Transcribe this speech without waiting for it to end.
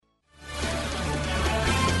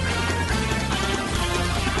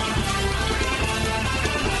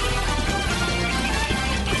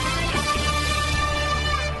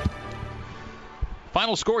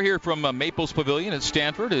Final score here from Maples Pavilion at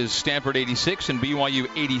Stanford is Stanford 86 and BYU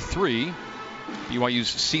 83. BYU's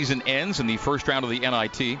season ends in the first round of the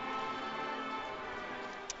NIT.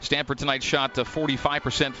 Stanford tonight shot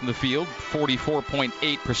 45% from the field,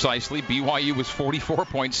 44.8 precisely. BYU was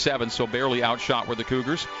 44.7, so barely outshot were the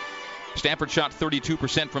Cougars. Stanford shot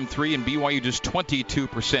 32% from three, and BYU just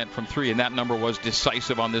 22% from three, and that number was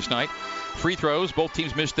decisive on this night. Free throws, both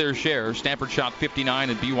teams missed their share. Stanford shot 59,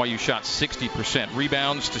 and BYU shot 60%.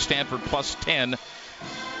 Rebounds to Stanford plus 10.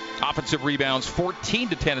 Offensive rebounds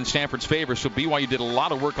 14-10 in Stanford's favor, so BYU did a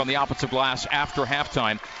lot of work on the offensive glass after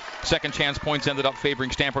halftime. Second chance points ended up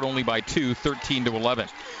favoring Stanford only by 2, 13-11.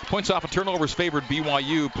 Points off of turnovers favored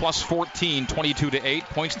BYU plus 14, 22-8.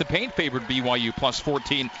 Points to paint favored BYU plus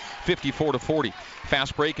 14, 54-40.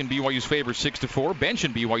 Fast break in BYU's favor 6-4. Bench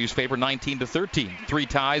in BYU's favor 19-13. 3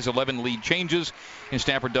 ties, 11 lead changes, and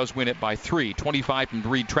Stanford does win it by 3. 25 from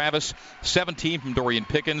Reed Travis, 17 from Dorian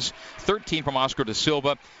Pickens, 13 from Oscar Da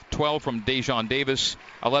Silva, 12 from Dejon Davis,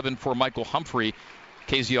 11 for Michael Humphrey.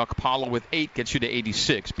 KZ Okpala with 8 gets you to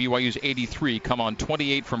 86. BYU's 83 come on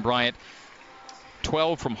 28 from Bryant,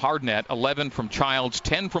 12 from Hardnett, 11 from Childs,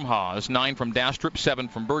 10 from Haas, 9 from Dastrup, 7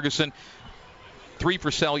 from Bergeson, 3 for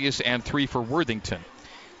Celius, and 3 for Worthington.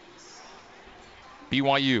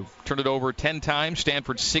 BYU turned it over 10 times,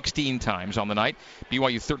 Stanford 16 times on the night.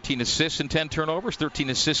 BYU 13 assists and 10 turnovers, 13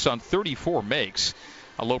 assists on 34 makes.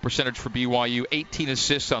 A low percentage for BYU, 18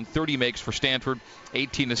 assists on 30 makes for Stanford,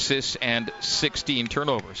 18 assists and 16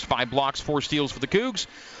 turnovers. 5 blocks, 4 steals for the Cougs,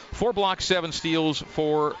 4 blocks, 7 steals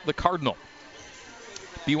for the Cardinal.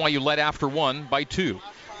 BYU led after 1 by 2,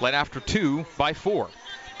 led after 2 by 4,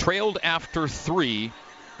 trailed after 3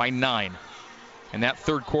 by 9. And that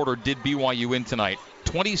third quarter did BYU in tonight.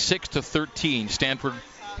 26-13, Stanford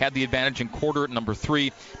had the advantage in quarter number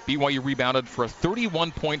 3. BYU rebounded for a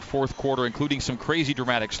 31-point fourth quarter, including some crazy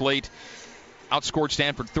dramatics late. Outscored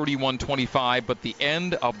Stanford 31-25, but the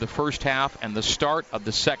end of the first half and the start of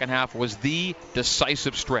the second half was the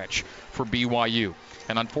decisive stretch for BYU.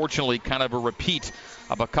 And unfortunately, kind of a repeat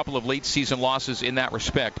of a couple of late season losses in that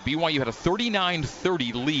respect. BYU had a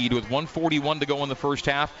 39-30 lead with 1:41 to go in the first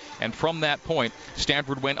half, and from that point,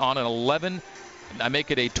 Stanford went on an 12-0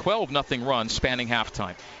 run spanning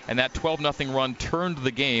halftime. And that 12-0 run turned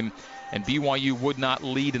the game, and BYU would not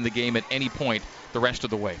lead in the game at any point the rest of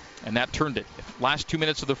the way. And that turned it. Last 2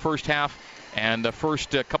 minutes of the first half and the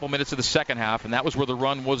first couple minutes of the second half, and that was where the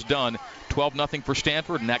run was done. 12-0 for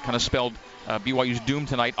Stanford, and that kind of spelled BYU's doom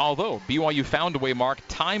tonight. Although BYU found a way, Mark,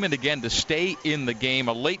 time and again to stay in the game.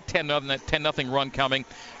 A late 10-0 run coming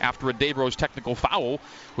after a Dave Rose technical foul,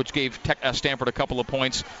 which gave Stanford a couple of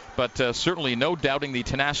points. But certainly no doubting the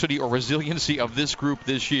tenacity or resiliency of this group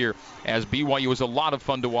this year, as BYU was a lot of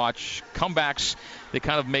fun to watch. Comebacks, they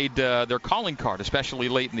kind of made their calling card, especially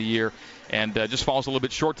late in the year. And just falls a little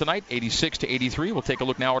bit short tonight, 86-83. We'll take a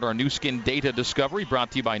look now at our Nu Skin Data Discovery,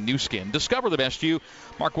 brought to you by Nu Skin. Discover the best you.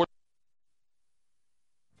 Mark, what?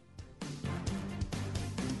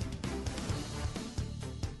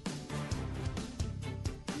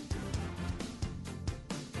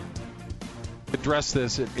 Address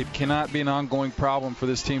this. It cannot be an ongoing problem for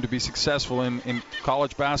this team to be successful in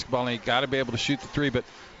college basketball. And you got to be able to shoot the three, but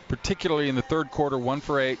particularly in the third quarter, 1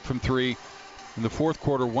 for 8 from 3. In the fourth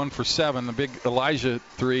quarter, 1 for 7. The big Elijah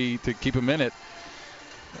 3 to keep him in it.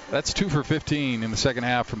 That's 2 for 15 in the second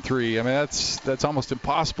half from 3. I mean, that's almost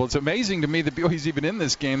impossible. It's amazing to me that BYU's even in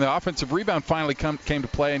this game. The offensive rebound finally came to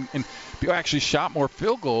play, and BYU actually shot more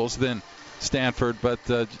field goals than Stanford, but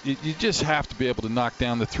you just have to be able to knock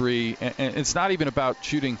down the 3. And it's not even about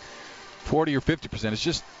shooting 40 or 50%. It's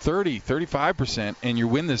just 30, 35%, and you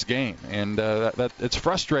win this game. And that it's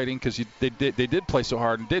frustrating because they did play so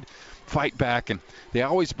hard and did fight back, and they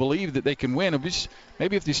always believe that they can win.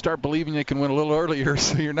 Maybe if you start believing they can win a little earlier,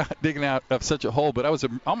 so you're not digging out of such a hole. But that was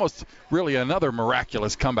almost really another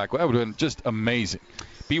miraculous comeback. That would have been just amazing.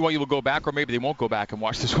 BYU will go back, or maybe they won't go back and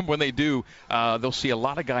watch this one. When they do, they'll see a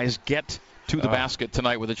lot of guys get to the basket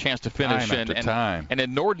tonight with a chance to finish. Time. An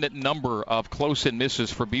inordinate number of close-in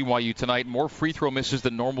misses for BYU tonight. More free throw misses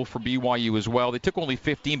than normal for BYU as well. They took only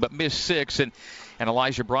 15 but missed 6. And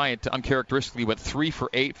Elijah Bryant uncharacteristically went 3 for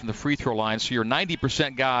 8 from the free throw line. So your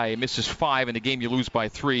 90% guy misses 5 in a game you lose by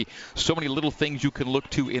 3. So many little things you can look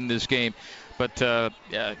to in this game. But,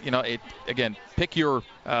 again, pick your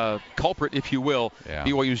culprit, if you will. Yeah.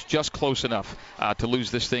 BYU's just close enough to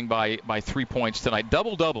lose this thing by 3 points tonight.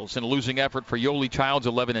 Double-doubles in a losing effort for Yoli Childs,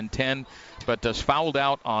 11 and 10, but fouled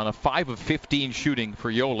out on a 5 of 15 shooting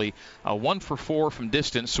for Yoli. 1 for 4 from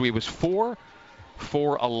distance, so he was 4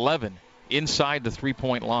 for 11 inside the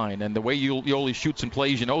three-point line. And the way Yoli shoots and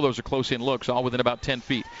plays, those are close-in looks, all within about 10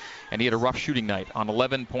 feet. And he had a rough shooting night on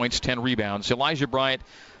 11 points, 10 rebounds. Elijah Bryant,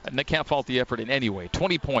 I can't fault the effort in any way.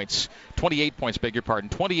 28 points, 28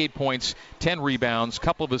 points, 10 rebounds,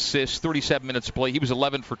 couple of assists, 37 minutes of play. He was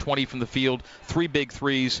 11 for 20 from the field, 3 big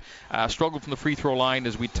threes. Struggled from the free throw line,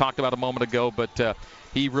 as we talked about a moment ago, but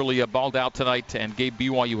he really balled out tonight and gave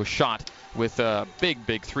BYU a shot with a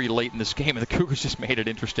big three late in this game. And the Cougars just made it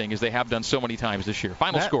interesting, as they have done so many times this year.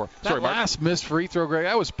 Final score. Sorry, Mark. Last missed free throw, Greg,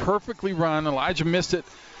 that was perfectly run. Elijah missed it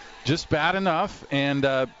just bad enough, and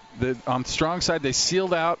on the strong side they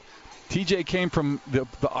sealed out. TJ came from the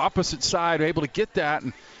opposite side, able to get that,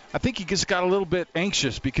 and I think he just got a little bit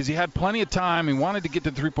anxious because he had plenty of time. He wanted to get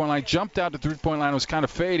to the three-point line, jumped out to the three-point line, was kind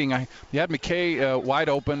of fading. He had McKay wide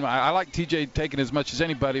open. I like TJ taking as much as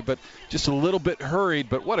anybody, but just a little bit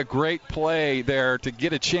hurried. But what a great play there to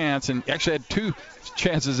get a chance, and actually had 2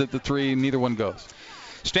 chances at the three, and neither one goes.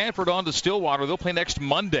 Stanford on to Stillwater. They'll play next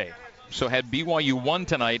Monday. So had BYU won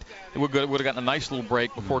tonight, it would have gotten a nice little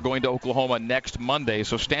break before going to Oklahoma next Monday.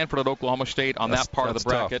 So Stanford at Oklahoma State on that part of the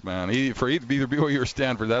bracket. Tough, man. For either BYU or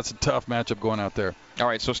Stanford, that's a tough matchup going out there. All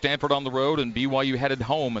right, so Stanford on the road and BYU headed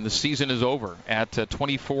home, and the season is over at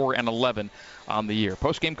 24-11 on the year.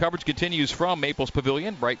 Post-game coverage continues from Maples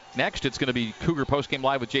Pavilion. Right next, it's going to be Cougar Post-game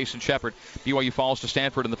Live with Jason Shepard. BYU falls to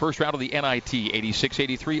Stanford in the first round of the NIT,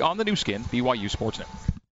 86-83 on the new skin, BYU Sports Network.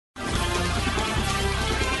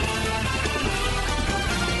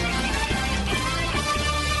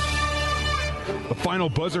 The final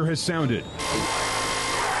buzzer has sounded.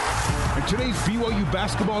 And today's BYU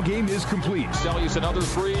basketball game is complete. Sellius another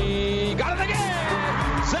three. Got it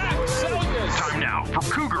again! Zach Sellius! Time now for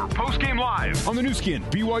Cougar Postgame Live on the new skin,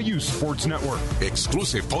 BYU Sports Network.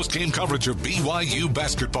 Exclusive postgame coverage of BYU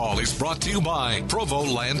basketball is brought to you by Provo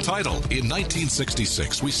Land Title. In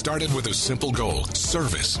 1966, we started with a simple goal,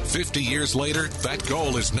 service. 50 years later, that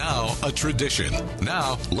goal is now a tradition.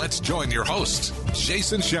 Now, let's join your host,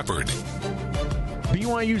 Jason Shepard.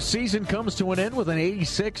 BYU's season comes to an end with an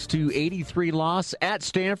 86-83 loss at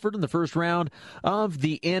Stanford in the first round of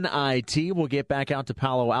the NIT. We'll get back out to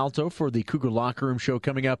Palo Alto for the Cougar Locker Room show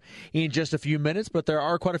coming up in just a few minutes, but there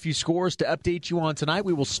are quite a few scores to update you on tonight.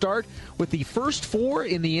 We will start with the first 4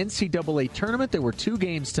 in the NCAA tournament. There were 2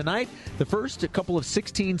 games tonight. The first, a couple of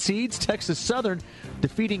 16 seeds, Texas Southern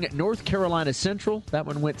defeating North Carolina Central. That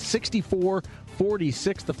one went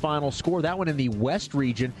 64-46, the final score. That one in the West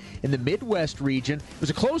region. In the Midwest region, it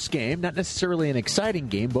was a close game, not necessarily an exciting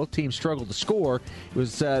game. Both teams struggled to score. It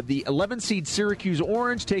was the 11-seed Syracuse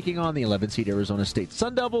Orange taking on the 11-seed Arizona State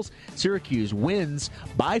Sun Devils. Syracuse wins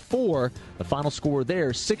by 4. The final score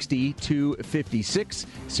there, 60-56.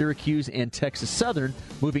 Syracuse and Texas Southern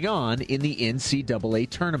moving on in the NCAA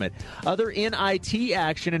tournament. Other NIT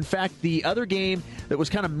action, in fact, the other game that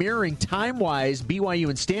was kind of mirroring time-wise BYU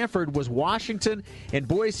and Stanford was Washington and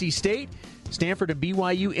Boise State. Stanford and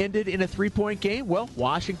BYU ended in a 3-point game. Well,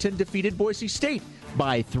 Washington defeated Boise State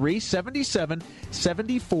by 3.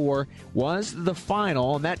 77-74 was the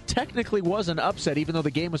final, and that technically was an upset, even though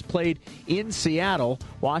the game was played in Seattle.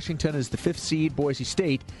 Washington is the 5th seed, Boise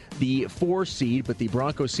State the 4th seed, but the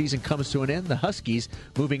Broncos season comes to an end. The Huskies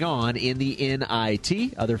moving on in the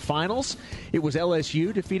NIT. Other finals, it was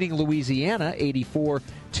LSU defeating Louisiana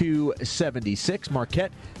 84-76.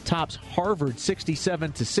 Marquette tops Harvard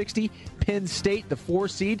 67-60. Penn State, the 4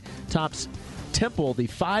 seed, tops Temple, the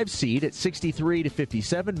 5 seed, at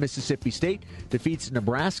 63-57. Mississippi State defeats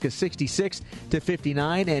Nebraska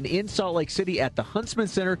 66-59. And in Salt Lake City at the Huntsman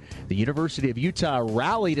Center, the University of Utah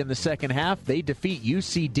rallied in the second half. They defeat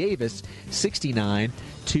UC Davis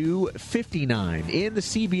 69-59. In the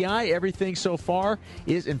CBI, everything so far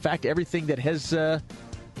is, in fact, everything that has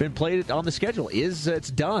been played on the schedule is it's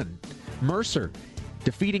done. Mercer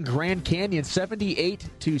defeating Grand Canyon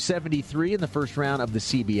 78-73 in the first round of the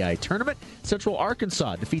CBI tournament. Central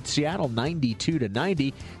Arkansas defeats Seattle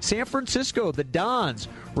 92-90. San Francisco, the Dons,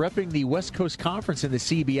 repping the West Coast Conference in the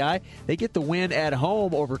CBI. They get the win at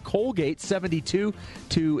home over Colgate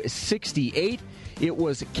 72-68. It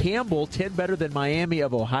was Campbell, 10 better than Miami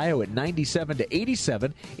of Ohio at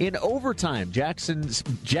 97-87. In overtime,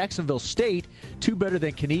 Jacksonville State, 2 better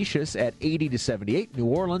than Canisius at 80-78. New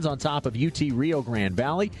Orleans on top of UT Rio Grande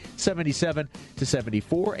Valley,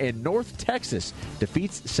 77-74. And North Texas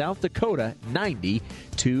defeats South Dakota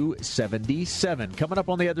 90-77. Coming up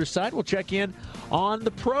on the other side, we'll check in on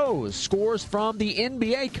the pros. Scores from the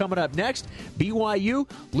NBA coming up next. BYU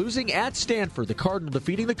losing at Stanford. The Cardinal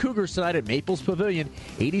defeating the Cougars tonight at Maples Pavilion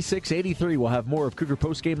 86-83. We'll have more of Cougar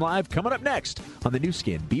Postgame Live coming up next on the new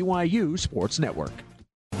skin BYU Sports Network.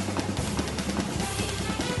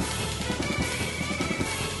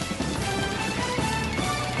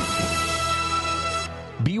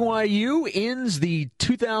 BYU ends the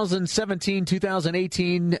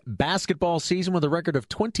 2017-2018 basketball season with a record of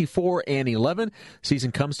 24-11.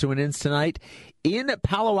 Season comes to an end tonight in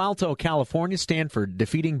Palo Alto, California. Stanford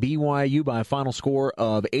defeating BYU by a final score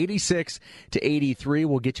of 86-83.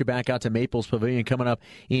 We'll get you back out to Maples Pavilion coming up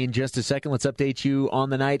in just a second. Let's update you on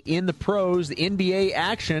the night in the pros. The NBA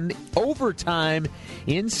action, overtime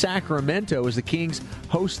in Sacramento as the Kings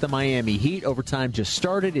host the Miami Heat. Overtime just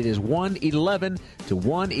started. It is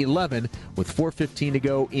 111-111 with 4:15 to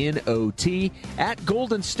go in OT at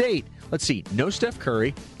Golden State. Let's see, no Steph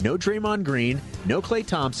Curry, no Draymond Green, no Klay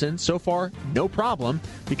Thompson. So far, no problem,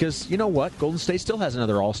 because you know what? Golden State still has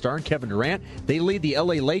another All-Star in Kevin Durant. They lead the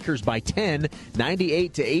LA Lakers by 10,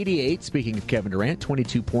 98-88. Speaking of Kevin Durant,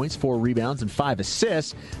 22 points, 4 rebounds, and 5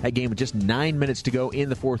 assists. That game with just 9 minutes to go in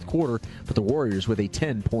the fourth quarter, but the Warriors with a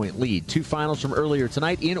 10-point lead. Two finals from earlier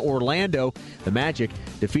tonight in Orlando. The Magic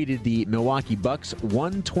defeated the Milwaukee Bucks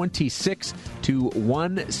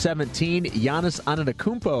 126-117. Giannis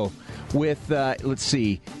Antetokounmpo with,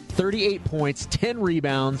 38 points, 10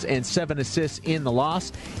 rebounds, and 7 assists in the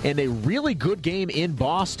loss. And a really good game in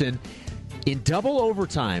Boston. In double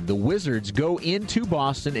overtime, the Wizards go into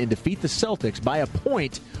Boston and defeat the Celtics by a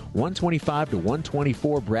point,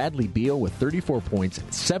 125-124. Bradley Beal with 34 points,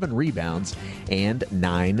 7 rebounds, and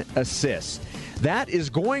 9 assists. That is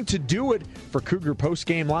going to do it for Cougar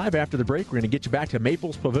Postgame Live. After the break, we're going to get you back to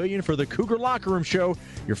Maples Pavilion for the Cougar Locker Room Show.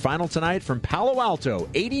 Your final tonight from Palo Alto,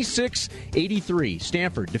 86-83.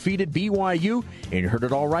 Stanford defeated BYU, and you heard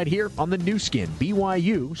it all right here on the new skin,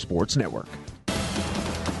 BYU Sports Network.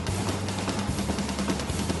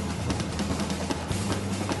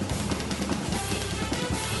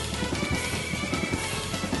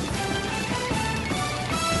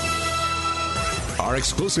 Our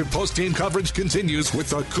exclusive post-game coverage continues with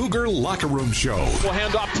the Cougar Locker Room Show. We'll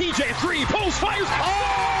hand off TJ, 3, pulls, fires.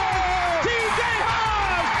 Oh! TJ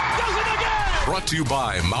Haws does it again! Brought to you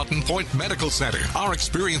by Mountain Point Medical Center. Our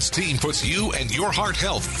experienced team puts you and your heart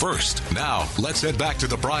health first. Now, let's head back to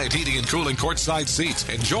the Bryant Heating and Cooling courtside seats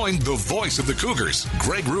and join the voice of the Cougars,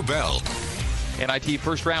 Greg Wrubell. NIT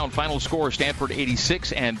first round final score, Stanford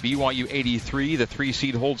 86 and BYU 83. The 3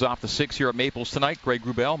 seed holds off the 6 here at Maples tonight. Greg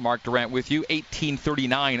Wrubell, Mark Durant with you.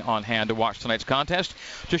 18:39 on hand to watch tonight's contest.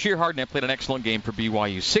 Jashir Hardnett played an excellent game for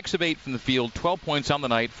BYU. 6 of 8 from the field, 12 points on the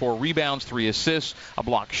night, 4 rebounds, 3 assists, a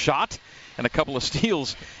block shot, and a couple of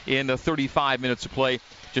steals in 35 minutes of play.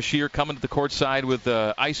 Jashir coming to the court side with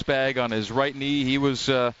the ice bag on his right knee. He was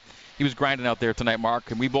grinding out there tonight, Mark,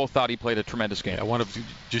 and we both thought he played a tremendous game. Yeah, one of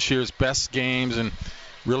Jashir's best games, and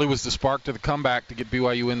really was the spark to the comeback to get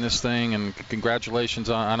BYU in this thing. And congratulations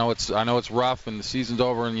on. I know it's rough, and the season's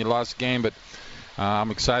over, and you lost the game, but I'm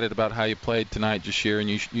excited about how you played tonight, Jashir. And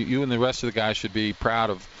you and the rest of the guys should be proud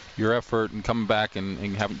of your effort and coming back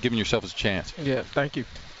and giving yourself a chance. Yeah, thank you.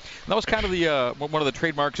 That was kind of the one of the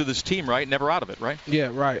trademarks of this team, right? Never out of it, right? Yeah,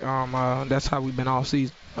 right. That's how we've been all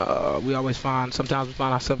season. We always sometimes we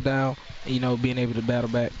find ourselves down, and, being able to battle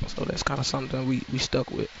back. So that's kind of something we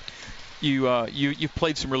stuck with. You've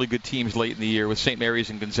played some really good teams late in the year with St.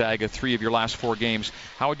 Mary's and Gonzaga, 3 of your last 4 games.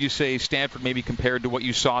 How would you say Stanford maybe compared to what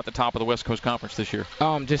you saw at the top of the West Coast Conference this year?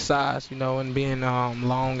 Just size, and being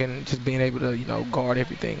long and just being able to, guard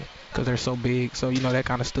everything because they're so big. So, that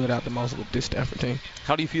kind of stood out the most with this Stanford team.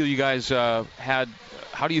 How do you feel you guys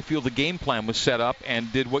how do you feel the game plan was set up,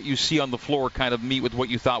 and did what you see on the floor kind of meet with what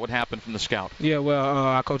you thought would happen from the scout? Yeah, well,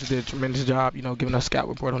 our coach did a tremendous job, giving us a scout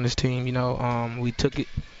report on this team. We took it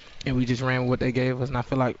and we just ran with what they gave us, and I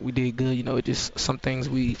feel like we did good. It's just some things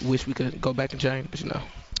we wish we could go back and change, but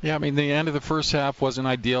Yeah, I mean, the end of the first half wasn't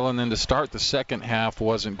ideal, and then to start the second half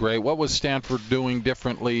wasn't great. What was Stanford doing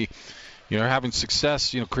differently? Having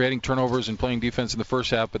success, creating turnovers and playing defense in the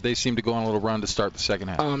first half, but they seemed to go on a little run to start the second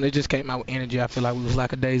half. They just came out with energy. I feel like we was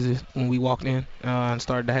lackadaisy when we walked in and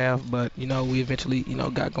started the half, but, we eventually,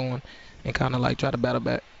 got going and kind of tried to battle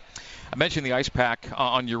back. I mentioned the ice pack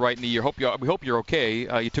on your right knee. We hope you're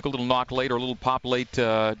okay. You took a little knock late or a little pop late.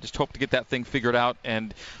 Just hope to get that thing figured out.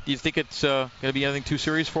 And do you think it's going to be anything too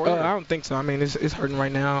serious for you? I don't think so. I mean, it's hurting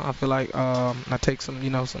right now. I feel like I take some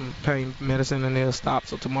pain medicine and it'll stop.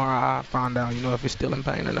 So tomorrow I find out, if it's still in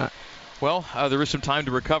pain or not. Well, there is some time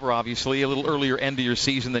to recover, obviously. A little earlier end of your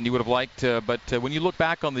season than you would have liked. But when you look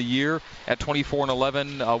back on the year at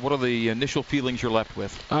 24-11, what are the initial feelings you're left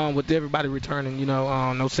with? With everybody returning,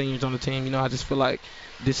 no seniors on the team, I just feel like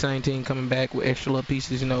this same team coming back with extra little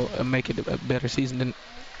pieces, make it a better season than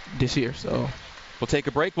this year. So we'll take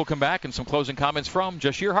a break. We'll come back and some closing comments from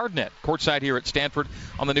Jashir Hardnett, courtside here at Stanford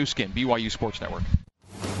on the new skin, BYU Sports Network.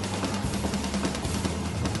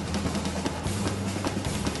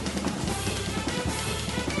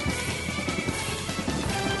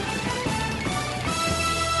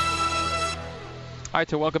 All right,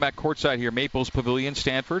 so welcome back courtside here. Maples Pavilion,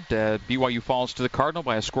 Stanford. BYU falls to the Cardinal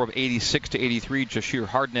by a score of 86-83. Jahshire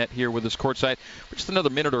Hardnett here with us courtside. Just another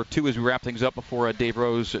minute or two as we wrap things up before Dave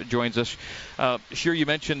Rose joins us. Shir, you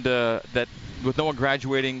mentioned that with no one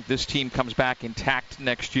graduating, this team comes back intact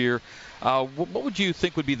next year. What would you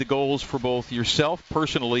think would be the goals for both yourself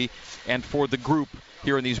personally and for the group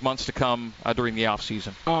here in these months to come during the off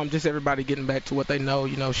season? Just everybody getting back to what they know,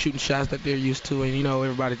 shooting shots that they're used to, and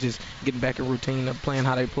everybody just getting back in routine of playing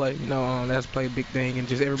how they play. That's play a big thing, and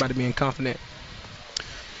just everybody being confident.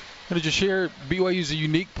 And Jahshire, BYU is a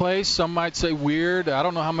unique place. Some might say weird. I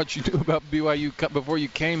don't know how much you knew about BYU before you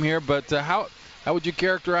came here, but how would you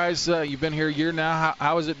characterize? You've been here a year now.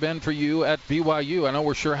 How has it been for you at BYU? I know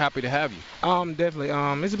we're sure happy to have you. Definitely.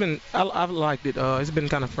 It's been. I've liked it. It's been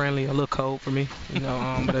kind of friendly, a little cold for me,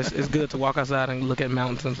 but it's good to walk outside and look at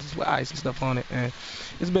mountains with ice and stuff on it. And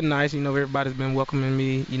it's been nice. Everybody's been welcoming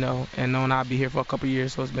me, and knowing I'll be here for a couple of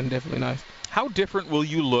years, so it's been definitely nice. How different will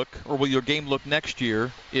you look, or will your game look next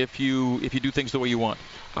year if you do things the way you want?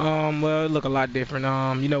 Well, it look a lot different.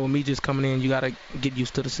 With me just coming in, you got to get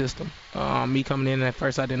used to the system. Me coming in at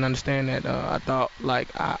first, I didn't understand that. I thought,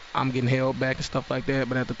 I'm getting held back and stuff like that.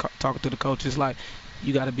 But after talking to the coaches,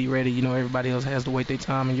 you got to be ready. Everybody else has to wait their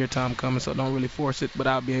time, and your time coming, so don't really force it. But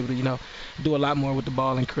I'll be able to, do a lot more with the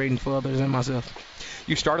ball and creating for others and myself.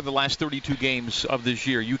 You started the last 32 games of this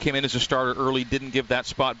year. You came in as a starter early, didn't give that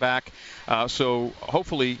spot back. So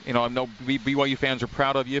hopefully, I know BYU fans are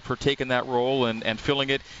proud of you for taking that role and filling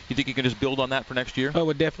it. You think you can just build on that for next year? Oh,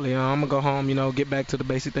 well, definitely. I'm going to go home, get back to the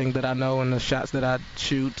basic things that I know and the shots that I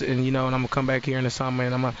shoot. And, and I'm going to come back here in the summer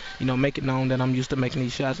and I'm going to, make it known that I'm used to making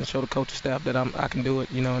these shots and show the coaching staff that I can do it,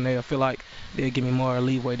 and they'll feel like they'll give me more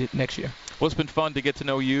leeway next year. Well, it's been fun to get to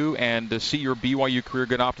know you and to see your BYU career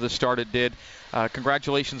get off to the start it did.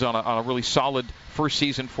 Congratulations on a really solid first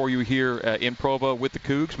season for you here in Provo with the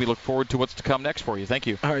Cougs. We look forward to what's to come next for you. Thank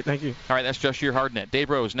you. All right, thank you. All right, that's Jahshire Hardnett. Dave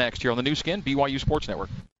Rose next here on the new skin, BYU Sports Network.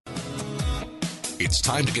 It's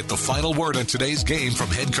time to get the final word on today's game from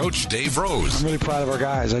head coach Dave Rose. I'm really proud of our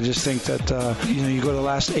guys. I just think that, you go to the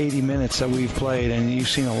last 80 minutes that we've played, and you've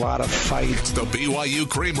seen a lot of fight. It's the BYU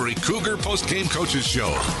Creamery Cougar Post-Game Coaches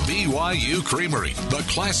Show. BYU Creamery, the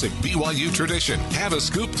classic BYU tradition. Have a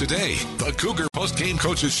scoop today. The Cougar Post-Game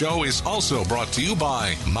Coaches Show is also brought to you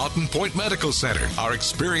by Mountain Point Medical Center. Our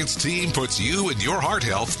experienced team puts you and your heart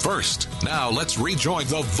health first. Now let's rejoin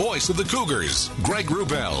the voice of the Cougars, Greg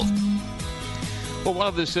Wrubell. Well, one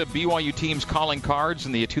of this BYU team's calling cards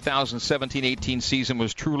in the 2017-18 season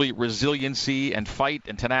was truly resiliency and fight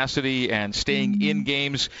and tenacity and staying in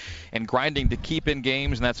games and grinding to keep in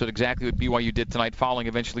games, and that's exactly what BYU did tonight, falling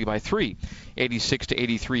eventually by 3,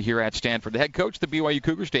 86-83 here at Stanford. The head coach of the BYU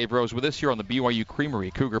Cougars, Dave Rose, with us here on the BYU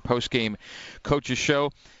Creamery Cougar Postgame Coaches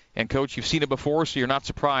Show. And, Coach, you've seen it before, so you're not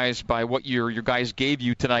surprised by what your guys gave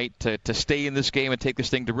you tonight to stay in this game and take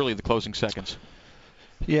this thing to really the closing seconds.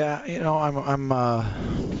 Yeah, I'm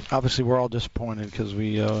obviously we're all disappointed because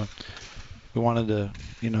we wanted to,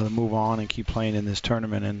 to move on and keep playing in this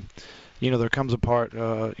tournament. And, there comes a part,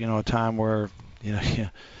 a time where, you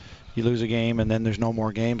lose a game and then there's no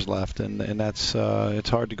more games left. And that's, it's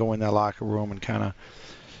hard to go in that locker room and kind of,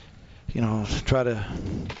 try to,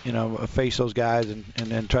 face those guys and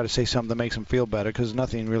then try to say something that makes them feel better, because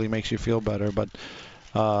nothing really makes you feel better. But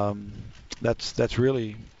that's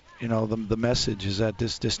really, the message is that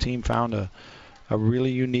this team found a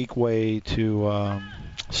really unique way to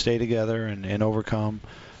stay together and overcome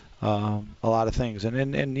a lot of things.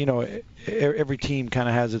 And every team kind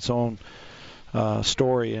of has its own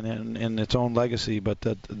story and its own legacy. But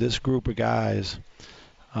this group of guys,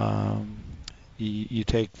 you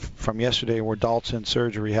take from yesterday where Dalt's in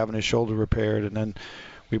surgery having his shoulder repaired, and then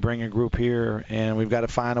we bring a group here, and we've got to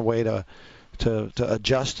find a way to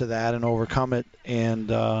adjust to that and overcome it.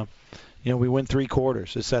 And we win 3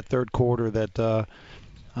 quarters. It's that third quarter that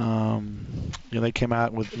they came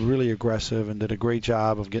out with really aggressive and did a great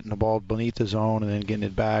job of getting the ball beneath the zone and then getting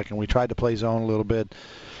it back. And we tried to play zone a little bit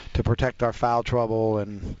to protect our foul trouble.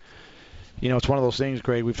 And it's one of those things,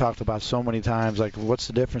 Greg, we've talked about so many times, like what's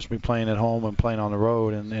the difference between playing at home and playing on the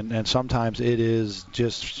road? And sometimes it is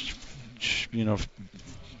just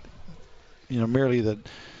merely that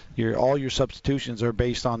all your substitutions are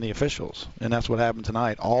based on the officials, and that's what happened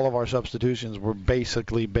tonight. All of our substitutions were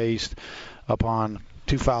basically based upon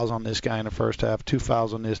 2 fouls on this guy in the first half, 2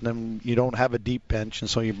 fouls on this, and then you don't have a deep bench, and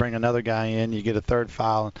so you bring another guy in, you get a third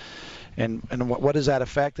foul. And what does that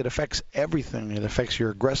affect? It affects everything. It affects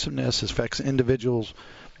your aggressiveness. It affects individuals'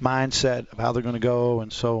 mindset of how they're going to go.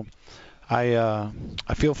 And so I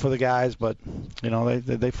feel for the guys, but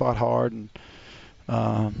they fought hard, and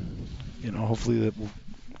hopefully that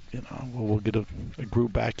we'll get a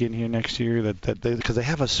group back in here next year because they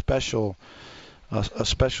have a special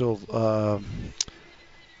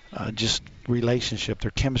just relationship.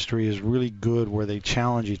 Their chemistry is really good where they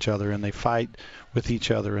challenge each other and they fight with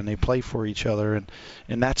each other and they play for each other,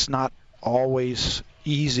 and that's not always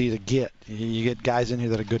easy to get. You get guys in here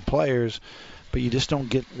that are good players, but you just don't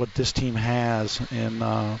get what this team has. And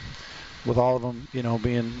with all of them,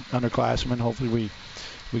 being underclassmen, hopefully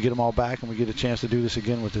we get them all back and we get a chance to do this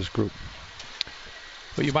again with this group.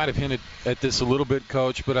 Well, you might have hinted at this a little bit,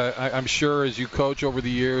 Coach, but I'm sure as you coach over the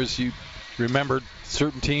years, you remembered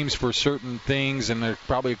certain teams for certain things, and there are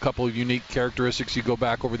probably a couple of unique characteristics you go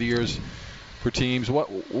back over the years for teams.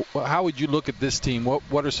 How would you look at this team?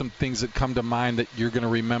 What are some things that come to mind that you're going to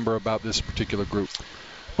remember about this particular group?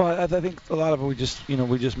 Well, I think a lot of it we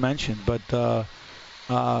just mentioned, but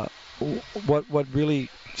what really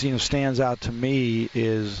stands out to me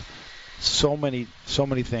is so many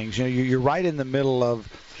things. You're right in the middle of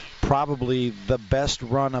probably the best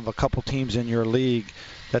run of a couple teams in your league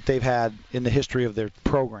that they've had in the history of their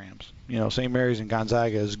programs. St. Mary's and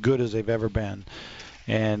Gonzaga as good as they've ever been.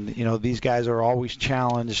 And, these guys are always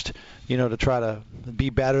challenged, to try to be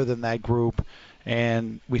better than that group.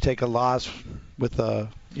 And we take a loss with a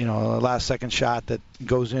last-second shot that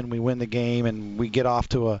goes in, we win the game, and we get off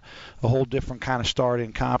to a whole different kind of start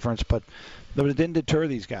in conference. But it didn't deter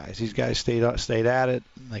these guys. These guys stayed at it.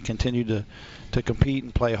 They continued to compete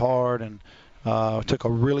and play hard, and took a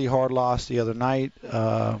really hard loss the other night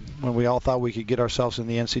when we all thought we could get ourselves in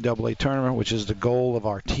the NCAA tournament, which is the goal of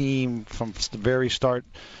our team from the very start.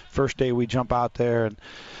 First day we jump out there, and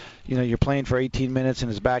you're playing for 18 minutes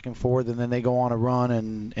and it's back and forth, and then they go on a run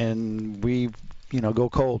and we go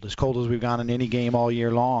cold as we've gone in any game all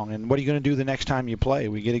year long. And what are you going to do the next time you play?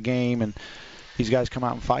 We get a game and these guys come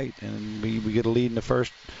out and fight, and we get a lead in the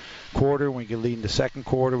first quarter, we get a lead in the second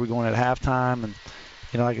quarter, we go in at halftime, and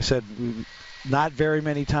like I said, not very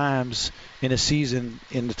many times in a season,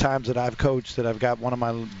 in the times that I've coached, that I've got one of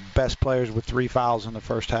my best players with 3 fouls in the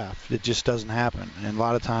first half. It just doesn't happen. And a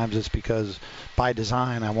lot of times it's because by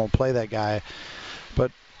design I won't play that guy.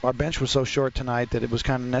 But our bench was so short tonight that it was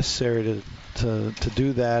kind of necessary to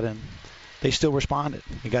do that, and they still responded.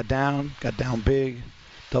 They got down big,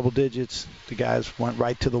 double digits. The guys went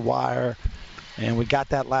right to the wire, and we got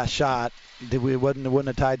that last shot. It wouldn't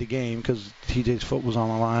have tied the game because TJ's foot was on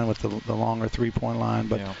the line with the longer three-point line.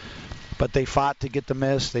 But they fought to get the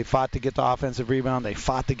miss. They fought to get the offensive rebound. They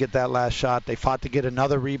fought to get that last shot. They fought to get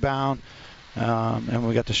another rebound, and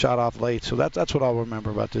we got the shot off late. So that's what I'll remember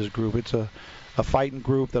about this group. It's a fighting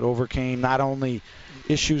group that overcame not only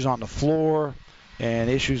issues on the floor and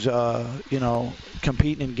issues,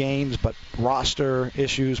 competing in games, but roster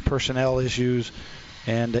issues, personnel issues,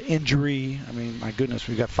 and injury. I mean, my goodness,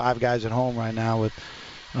 we've got 5 guys at home right now with,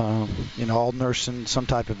 all nursing some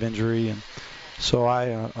type of injury. And so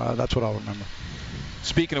that's what I'll remember.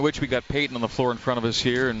 Speaking of which, we got Peyton on the floor in front of us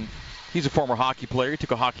here, and he's a former hockey player. He took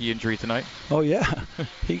a hockey injury tonight. Oh, yeah.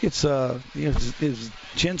 He gets his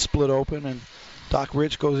chin split open, and Doc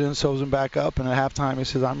Rich goes in, sews him back up, and at halftime he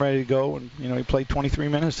says, I'm ready to go. And, he played 23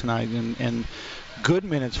 minutes tonight, and good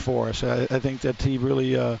minutes for us. I think that he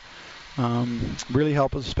really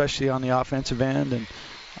helped us, especially on the offensive end. And,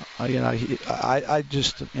 I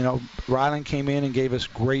just, Ryland came in and gave us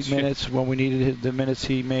great minutes when we needed the minutes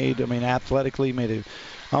he made. I mean, athletically, made an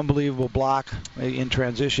unbelievable block in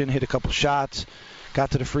transition, hit a couple shots,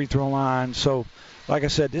 got to the free throw line. So, like I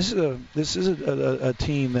said, this is a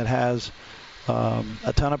team that has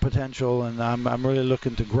a ton of potential, and I'm really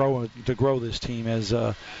looking to grow this team as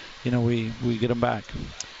we get them back.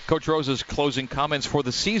 Coach Rose's closing comments for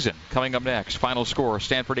the season coming up next. Final score,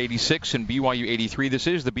 Stanford 86 and BYU 83. This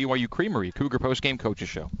is the BYU Creamery Cougar Postgame Coaches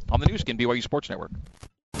Show on the Nu Skin BYU Sports Network.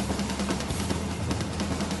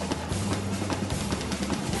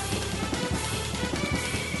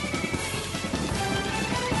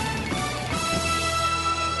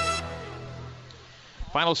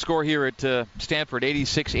 Final score here at Stanford,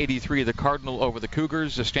 86-83, the Cardinal over the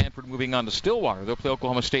Cougars. Stanford moving on to Stillwater. They'll play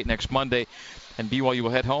Oklahoma State next Monday, and BYU will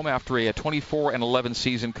head home after a 24-11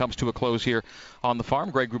 season comes to a close here on the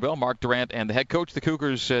farm. Greg Wrubell, Mark Durrant, and the head coach of the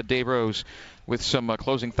Cougars, Dave Rose, with some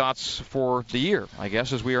closing thoughts for the year, I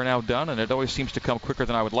guess, as we are now done, and it always seems to come quicker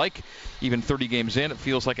than I would like. Even 30 games in, it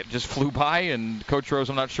feels like it just flew by, and Coach Rose,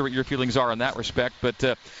 I'm not sure what your feelings are in that respect,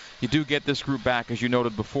 but you do get this group back, as you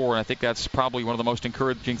noted before, and I think that's probably one of the most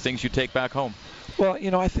encouraging things you take back home. Well,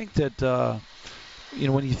 I think that,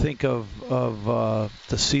 when you think of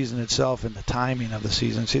the season itself and the timing of the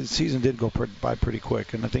season did go by pretty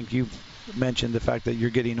quick, and I think you've mentioned the fact that you're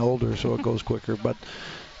getting older, so it goes quicker. But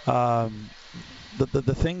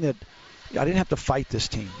the thing that I didn't have to fight this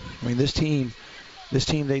team. I mean, this team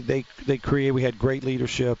they created. We had great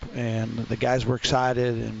leadership, and the guys were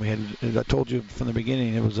excited. And we had, as I told you from the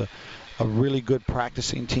beginning, it was a really good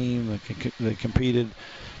practicing team. They competed.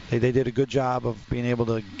 They did a good job of being able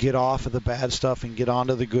to get off of the bad stuff and get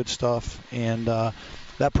onto the good stuff, and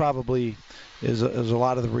that probably is a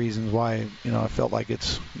lot of the reasons why I felt like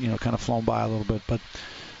it's kind of flown by a little bit. But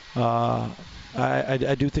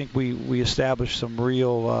I do think we established some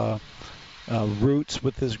real roots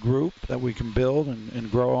with this group that we can build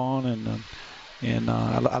and grow on, and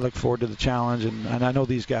I look forward to the challenge, and I know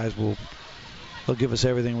these guys they'll give us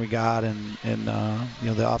everything we got, and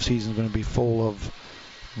the off season is going to be full of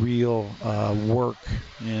real work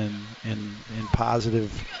and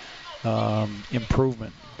positive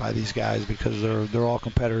improvement by these guys, because they're all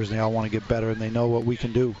competitors and they all want to get better, and they know what we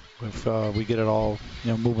can do if we get it all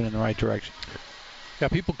moving in the right direction. Yeah,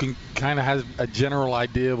 people can kind of have a general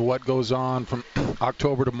idea of what goes on from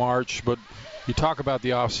October to March, but you talk about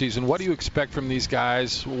the off season. What do you expect from these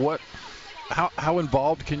guys? How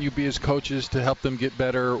involved can you be as coaches to help them get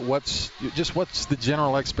better? What's the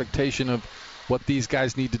general expectation of what these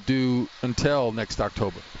guys need to do until next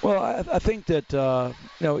October? Well, I think that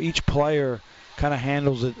each player kind of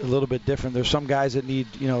handles it a little bit different. There's some guys that need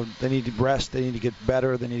they need to rest, they need to get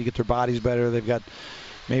better, they need to get their bodies better. They've got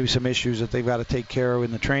maybe some issues that they've got to take care of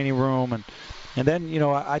in the training room, and then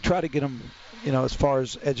I try to get them. As far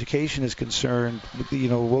as education is concerned,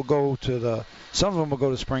 we'll go to some of them will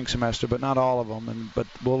go to spring semester, but not all of them, but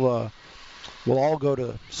we'll all go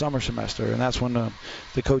to summer semester, and that's when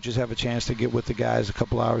the coaches have a chance to get with the guys a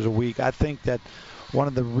couple hours a week. I think that one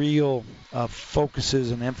of the real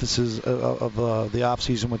focuses and emphasis of the off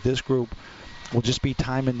season with this group will just be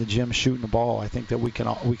time in the gym shooting the ball. I think that we can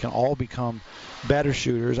all become better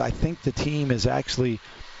shooters. I think the team is actually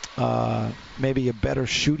maybe a better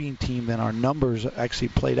shooting team than our numbers actually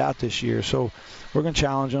played out this year. So we're going to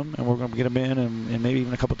challenge them, and we're going to get them in, and maybe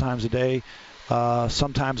even a couple times a day.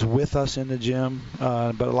 Sometimes with us in the gym,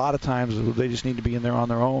 but a lot of times they just need to be in there on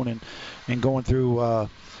their own and going through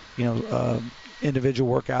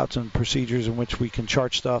individual workouts and procedures in which we can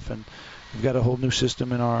chart stuff. And we've got a whole new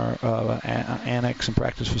system in our annex and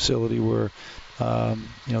practice facility where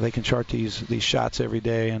they can chart these shots every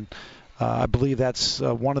day, and I believe that's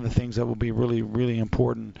one of the things that will be really, really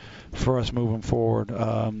important for us moving forward,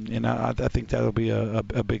 and I think that'll be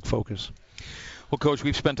a big focus. Well, Coach,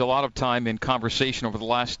 we've spent a lot of time in conversation over the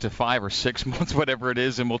last 5 or 6 months, whatever it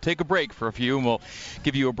is, and we'll take a break for a few, and we'll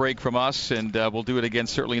give you a break from us, and we'll do it again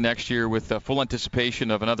certainly next year with full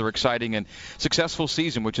anticipation of another exciting and successful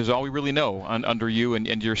season, which is all we really know under you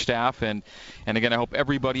and your staff. And again, I hope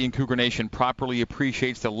everybody in Cougar Nation properly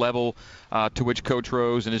appreciates the level to which Coach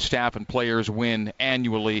Rose and his staff and players win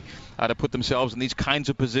annually to put themselves in these kinds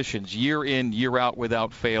of positions year in, year out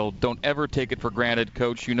without fail. Don't ever take it for granted,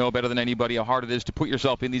 Coach. You know better than anybody how hard it is to put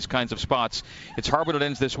yourself in these kinds of spots. It's hard when it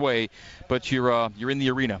ends this way, but you're in the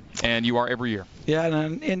arena, and you are every year. Yeah,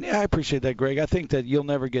 and I appreciate that, Greg. I think that you'll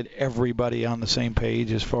never get everybody on the same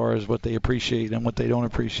page as far as what they appreciate and what they don't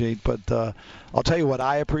appreciate. But I'll tell you what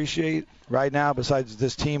I appreciate right now, besides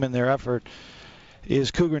this team and their effort, is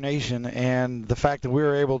Cougar Nation and the fact that we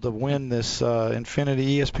were able to win this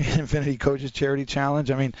ESPN Infinity Coaches Charity Challenge.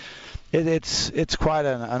 I mean, it's quite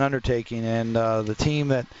an undertaking, and the team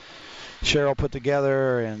that Cheryl put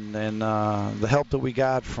together and the help that we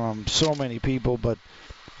got from so many people, but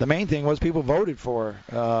the main thing was people voted for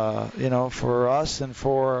us and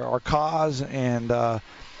for our cause, and I'll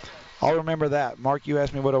remember that. Mark, you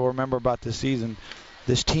asked me what I'll remember about this season.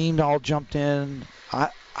 This team all jumped in.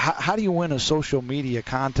 How do you win a social media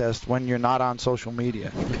contest when you're not on social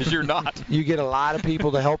media? Because you're not. You get a lot of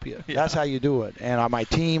people to help you. Yeah. That's how you do it. And my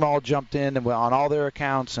team all jumped in and on all their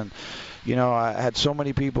accounts, and I had so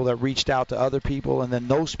many people that reached out to other people, and then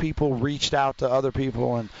those people reached out to other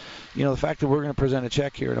people. And, the fact that we're going to present a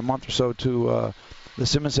check here in a month or so to the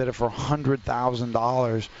Simmons Center for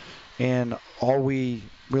 $100,000, and all we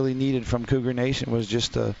really needed from Cougar Nation was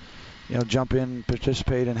just to, jump in,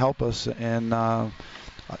 participate, and help us. And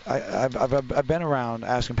I've been around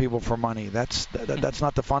asking people for money. That's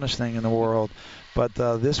not the funnest thing in the world. But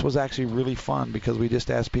this was actually really fun because we just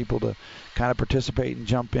asked people to kind of participate and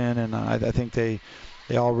jump in, and I think they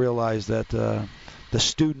all realize that the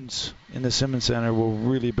students in the Simmons Center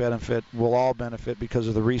will all benefit because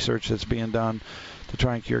of the research that's being done to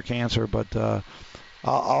try and cure cancer. But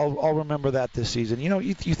I'll remember that this season.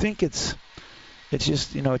 You think it's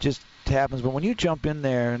just it just happens, but when you jump in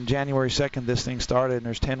there and January 2nd this thing started and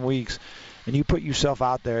there's 10 weeks and you put yourself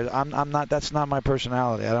out there. I'm not. That's not my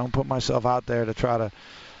personality. I don't put myself out there to try to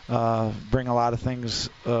bring a lot of things,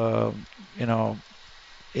 in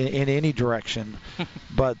any direction.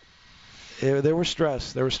 But there was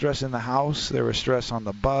stress. There was stress in the house. There was stress on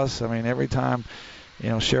the bus. I mean, every time,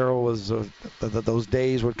 Cheryl was those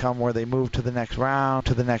days would come where they moved to the next round.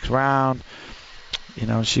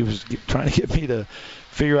 She was trying to get me to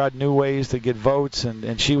figure out new ways to get votes,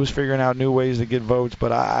 and she was figuring out new ways to get votes.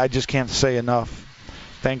 But I just can't say enough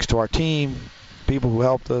thanks to our team, people who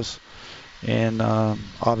helped us, and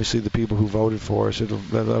obviously the people who voted for us.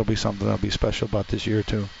 That'll be something that'll be special about this year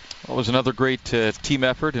too. Well, it was another great team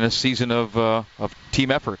effort in a season of team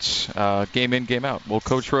efforts, game in, game out. Well,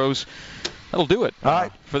 Coach Rose, that'll do it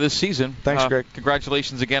for this season. Thanks, Greg.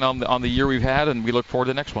 Congratulations again on the year we've had, and we look forward to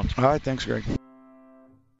the next one. All right, thanks, Greg.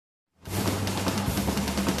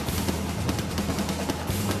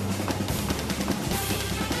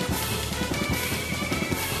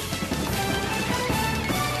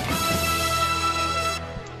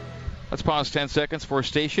 Let's pause 10 seconds for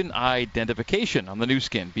station identification on the new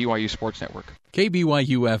skin, BYU Sports Network.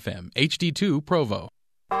 KBYU-FM, HD2 Provo.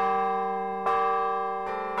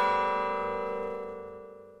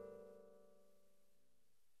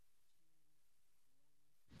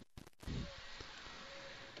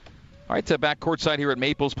 All right, back courtside here at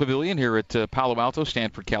Maples Pavilion here at Palo Alto.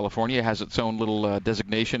 Stanford, California has its own little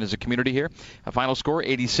designation as a community here. A final score,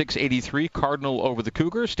 86-83, Cardinal over the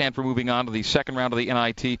Cougars. Stanford moving on to the second round of the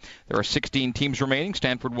NIT. There are 16 teams remaining.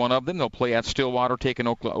 Stanford one of them. They'll play at Stillwater, taking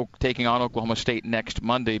on Oklahoma State next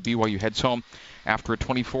Monday. BYU heads home after a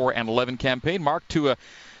 24-11 campaign. Mark, to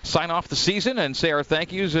sign off the season and say our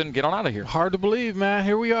thank yous and get on out of here. Hard to believe, man.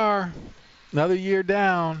 Here we are. Another year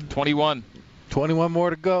down. 21 more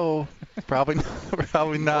to go. Probably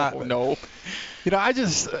not. No.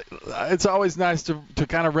 It's always nice to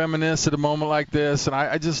kind of reminisce at a moment like this, and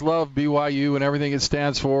I just love BYU and everything it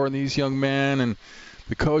stands for, and these young men and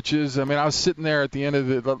the coaches. I mean, I was sitting there at the end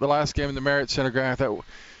of the last game in the Marriott Center, and I thought,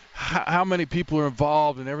 how many people are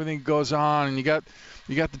involved and everything goes on, and you got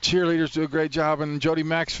the cheerleaders do a great job, and Jody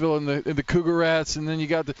Maxfield and the Cougarettes, and then you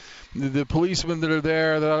got the policemen that are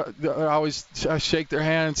there that always shake their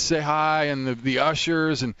hands, say hi, and the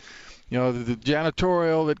ushers, and the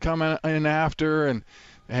janitorial that come in after,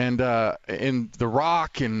 and the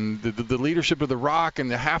Rock and the leadership of the Rock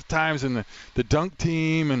and the half times and the dunk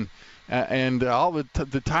team and all the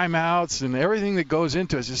timeouts and everything that goes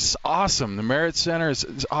into it is just awesome. The Marriott Center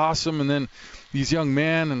is awesome, and then these young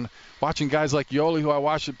men and watching guys like Yoli, who I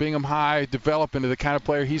watched at Bingham High, develop into the kind of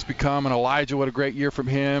player he's become, and Elijah, what a great year from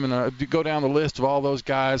him, and go down the list of all those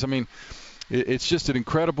guys. I mean, it's just an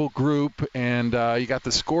incredible group, and you got the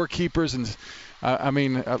scorekeepers, and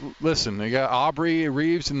listen, you got Aubrey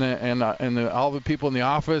Reeves and all the people in the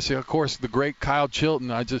office. Of course, the great Kyle Chilton.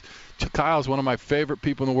 Kyle's one of my favorite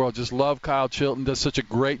people in the world. Just love Kyle Chilton. Does such a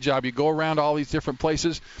great job. You go around all these different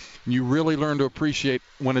places, and you really learn to appreciate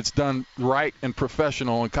when it's done right and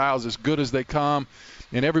professional. And Kyle's as good as they come,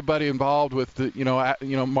 and everybody involved with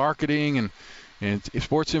the marketing and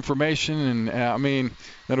sports information, and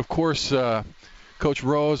then of course Coach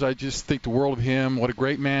Rose. I just think the world of him. What a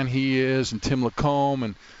great man he is, and Tim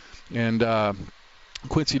Lacombe and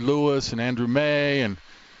Quincy Lewis and Andrew May and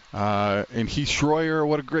Heath Schroyer.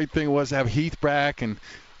 What a great thing it was to have Heath back. And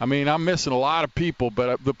I'm missing a lot of people,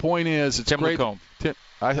 but the point is, it's Tim great. Lacombe.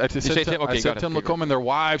 I said Tim Lacombe and their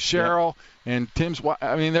wives, Cheryl and Tim's wife.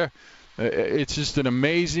 They're. It's just an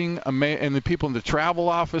amazing, and the people in the travel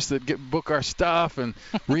office that book our stuff and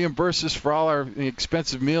reimburse us for all our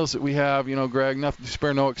expensive meals that we have. Greg, nothing to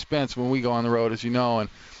spare no expense when we go on the road, as you know.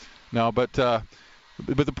 But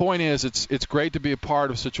the point is, it's great to be a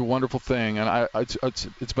part of such a wonderful thing, and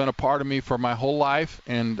it's been a part of me for my whole life,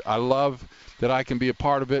 and I love that I can be a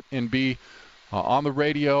part of it and be on the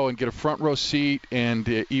radio and get a front row seat, and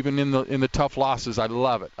even in the tough losses, I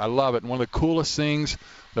love it. And one of the coolest things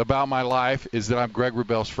about my life is that I'm Greg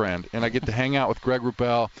Wrubell's friend, and I get to hang out with Greg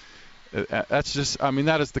Wrubell. That's just,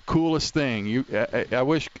 that is the coolest thing. I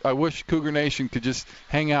wish Cougar Nation could just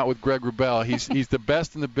hang out with Greg Wrubell. He's the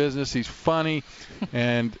best in the business. He's funny,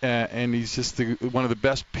 and he's just one of the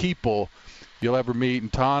best people you'll ever meet.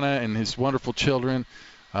 And Tana and his wonderful children.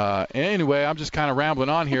 Anyway, I'm just kind of rambling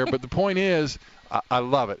on here, but the point is, I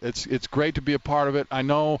love it. It's great to be a part of it. I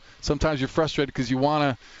know sometimes you're frustrated because you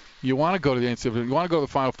want to go to the NCAA, you want to go to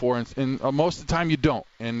the Final Four, and most of the time you don't,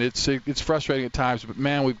 and it's frustrating at times. But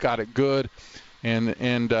man, we've got it good,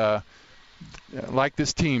 and like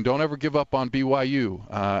this team, don't ever give up on BYU,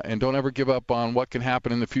 and don't ever give up on what can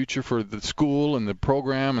happen in the future for the school and the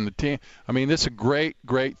program and the team. This is a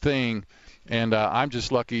great thing, and I'm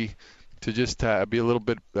just lucky to just be a little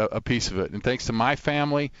bit a piece of it. And thanks to my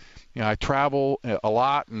family, I travel a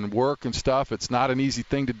lot and work and stuff. It's not an easy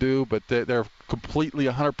thing to do, but they're completely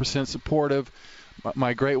 100% supportive.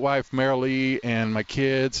 My great wife, Marilee, and my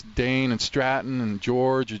kids, Dane and Stratton and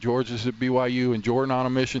George. George is at BYU, and Jordan on a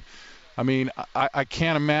mission. I mean, I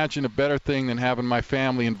can't imagine a better thing than having my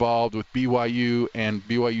family involved with BYU and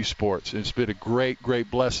BYU sports. It's been a great,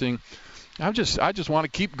 great blessing. I just want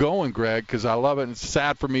to keep going, Greg, because I love it. And it's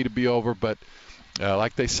sad for me to be over, but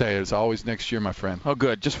like they say, it's always next year, my friend. Oh,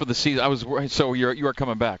 good. Just for the season. So you are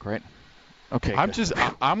coming back, right? Okay.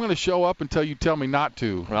 I'm going to show up until you tell me not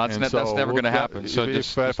to. Well, that's never going to happen. So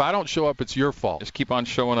if I don't show up, it's your fault. Just keep on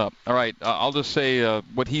showing up. All right. I'll just say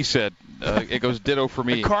what he said. It goes ditto for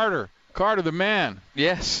me. Hey, Carter, the man.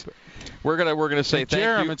 Yes. We're gonna say thank you.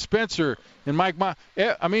 Jerem and Spencer and Mike.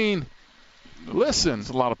 I mean, listen. It's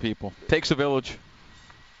a lot of people. Takes a village.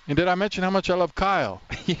 And did I mention how much I love Kyle?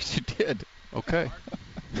 Yes, you did. Okay.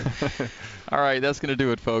 All right, that's going to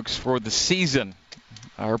do it, folks, for the season.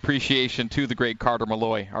 Our appreciation to the great Carter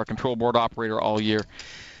Malloy, our control board operator all year.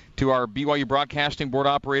 To our BYU Broadcasting Board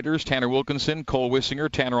operators, Tanner Wilkinson, Cole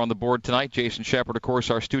Wissinger, Tanner on the board tonight, Jason Shepard, of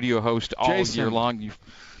course, our studio host all year long.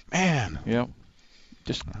 Man.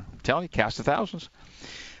 Just telling you, cast of thousands.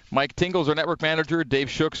 Mike Tingle's our network manager. Dave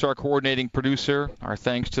Shook's our coordinating producer. Our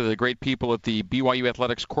thanks to the great people at the BYU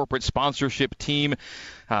Athletics corporate sponsorship team,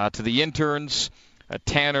 to the interns,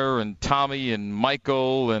 Tanner and Tommy and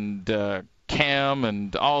Michael and Cam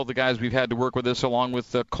and all the guys we've had to work with us, along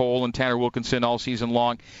with Cole and Tanner Wilkinson all season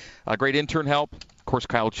long. Great intern help. Of course,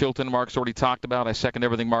 Kyle Chilton, Mark's already talked about. I second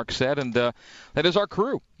everything Mark said. And that is our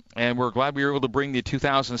crew. And we're glad we were able to bring the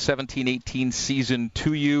 2017-18 season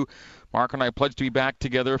to you. Mark and I pledge to be back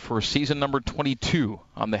together for season number 22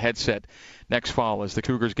 on the headset next fall as the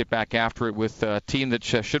Cougars get back after it with a team that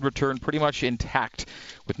should return pretty much intact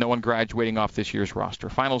with no one graduating off this year's roster.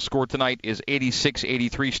 Final score tonight is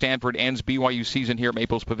 86-83. Stanford ends BYU season here at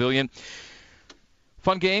Maples Pavilion.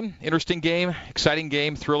 Fun game, interesting game, exciting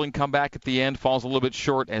game, thrilling comeback at the end. Falls a little bit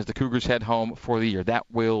short as the Cougars head home for the year. That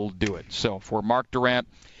will do it. So for Mark Durant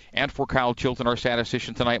and for Kyle Chilton, our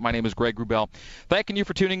statistician tonight, my name is Greg Wrubell. Thanking you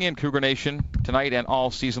for tuning in, Cougar Nation, tonight and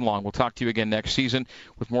all season long. We'll talk to you again next season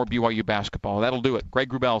with more BYU basketball. That'll do it. Greg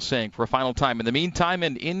Wrubell saying for a final time. In the meantime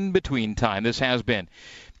and in between time, this has been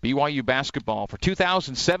BYU basketball for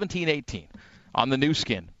 2017-18 on the new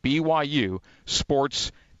skin, BYU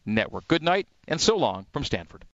Sports Network. Good night and so long from Stanford.